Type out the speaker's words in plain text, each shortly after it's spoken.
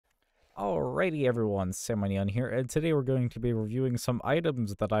Alrighty everyone, Samanian here, and today we're going to be reviewing some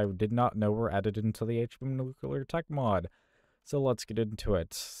items that I did not know were added into the HBM Nuclear Tech mod. So let's get into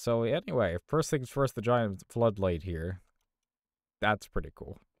it. So anyway, first things first, the giant floodlight here. That's pretty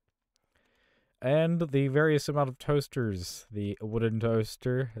cool. And the various amount of toasters. The wooden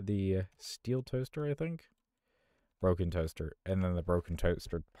toaster, the steel toaster, I think? Broken toaster, and then the broken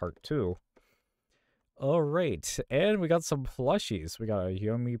toaster part 2. Alright, and we got some plushies. We got a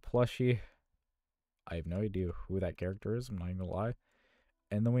Yomi plushie. I have no idea who that character is, I'm not even gonna lie.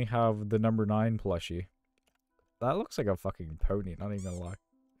 And then we have the number 9 plushie. That looks like a fucking pony, not even gonna lie.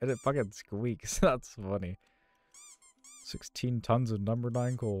 And it fucking squeaks, that's funny. 16 tons of number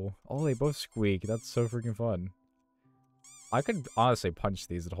 9 coal. Oh, they both squeak, that's so freaking fun. I could honestly punch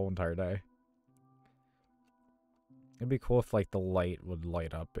these the whole entire day. It'd be cool if, like, the light would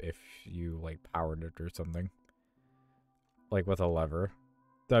light up if you, like, powered it or something. Like, with a lever.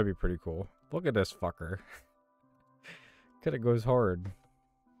 That'd be pretty cool. Look at this fucker. Kinda goes hard.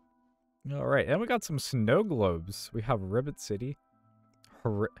 Alright, and we got some snow globes. We have Ribbit City.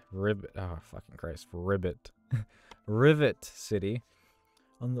 Ribbit. Oh, fucking Christ. Ribbit. Rivet City.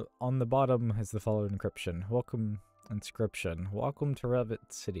 On the bottom is the following inscription. Inscription. Welcome to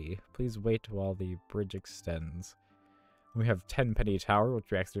Rivet City. Please wait while the bridge extends. We have Tenpenny Tower,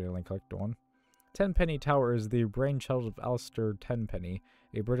 which we accidentally clicked on. Tenpenny Tower is the brainchild of Alistair Tenpenny,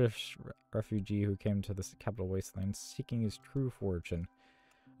 a British refugee who came to the capital wasteland seeking his true fortune.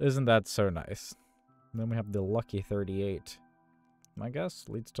 Isn't that so nice? And then we have the Lucky 38. My guess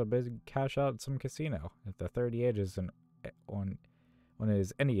leads to a big cash out at some casino. If the 38 is when it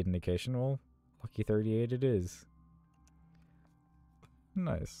is any indication, well, Lucky 38 it is.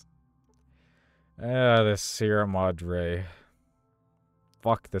 Nice. The Sierra Madre.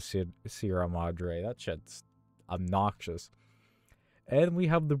 Fuck the Sierra Madre. That shit's obnoxious. And we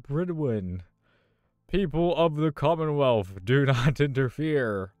have the Bridwin. People of the Commonwealth, do not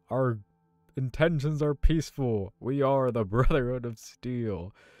interfere. Our intentions are peaceful. We are the Brotherhood of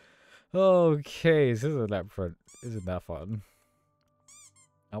Steel. Okay, so isn't that fun?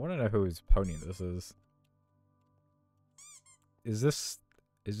 I want to know whose pony this is. Is this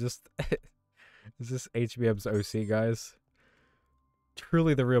is this HBM's OC, guys?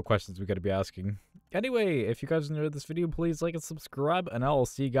 Truly the real questions we gotta be asking. Anyway, if you guys enjoyed this video, please like and subscribe, and I'll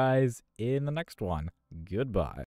see you guys in the next one. Goodbye.